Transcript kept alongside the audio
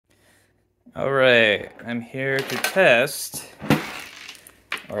Alright, I'm here to test,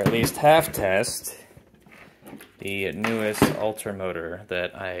 or at least half test, the newest altermotor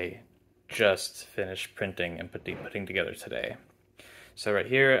that I just finished printing and putting together today. So right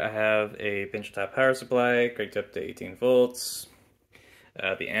here I have a pinch top power supply cranked up to 18 volts.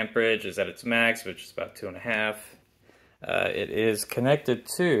 The amperage is at its max, which is about 2.5. It is connected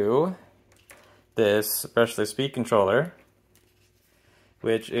to this brushless speed controller,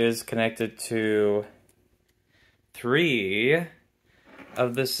 which is connected to 3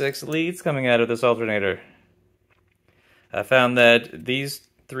 of the 6 leads coming out of this alternator. I found that these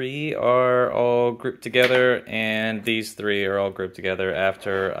 3 are all grouped together, and these 3 are all grouped together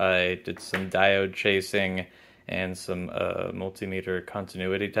after I did some diode chasing and some multimeter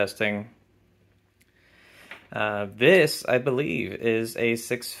continuity testing. This, I believe, is a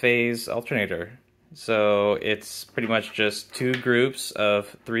 6-phase alternator. So it's pretty much just 2 groups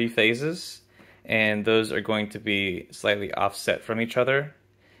of 3 phases, and those are going to be slightly offset from each other,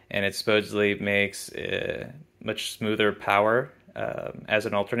 and it supposedly makes much smoother power as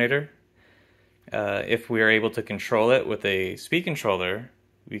an alternator. If we are able to control it with a speed controller,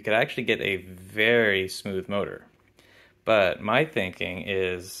 we could actually get a very smooth motor. But my thinking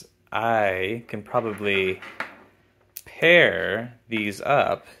is I can probably pair these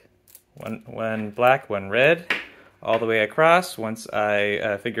up, one black, one red, all the way across, once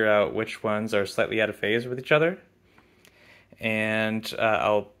I figure out which ones are slightly out of phase with each other. And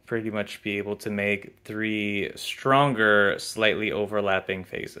I'll pretty much be able to make 3 stronger, slightly overlapping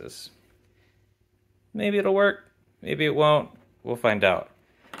phases. Maybe it'll work, maybe it won't, we'll find out.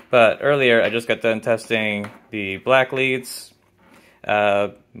 But earlier I just got done testing the black leads.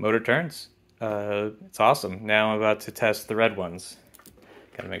 Motor turns. It's awesome. Now I'm about to test the red ones.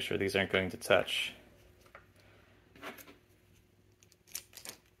 Gotta make sure these aren't going to touch.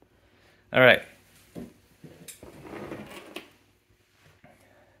 Alright.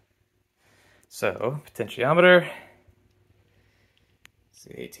 So, potentiometer.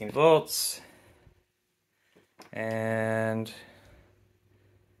 See, 18 volts. And...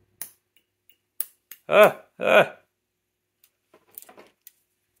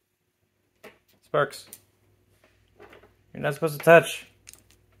 Sparks. You're not supposed to touch.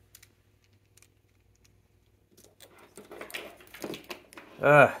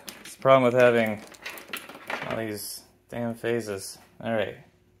 It's the problem with having all these damn phases. Alright.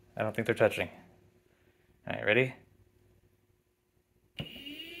 I don't think they're touching. Alright, ready?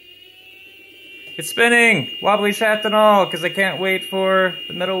 It's spinning! Wobbly shaft and all, because I can't wait for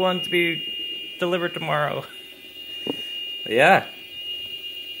the middle one to be delivered tomorrow. But yeah.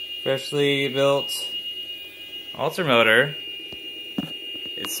 Freshly built altermotor.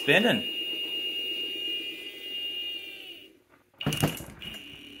 It's spinning.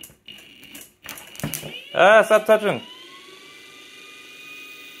 Stop touching.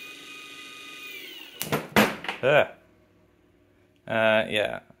 Yeah.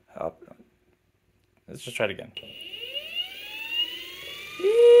 Let's just try it again.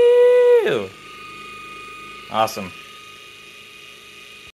 Ew. Awesome.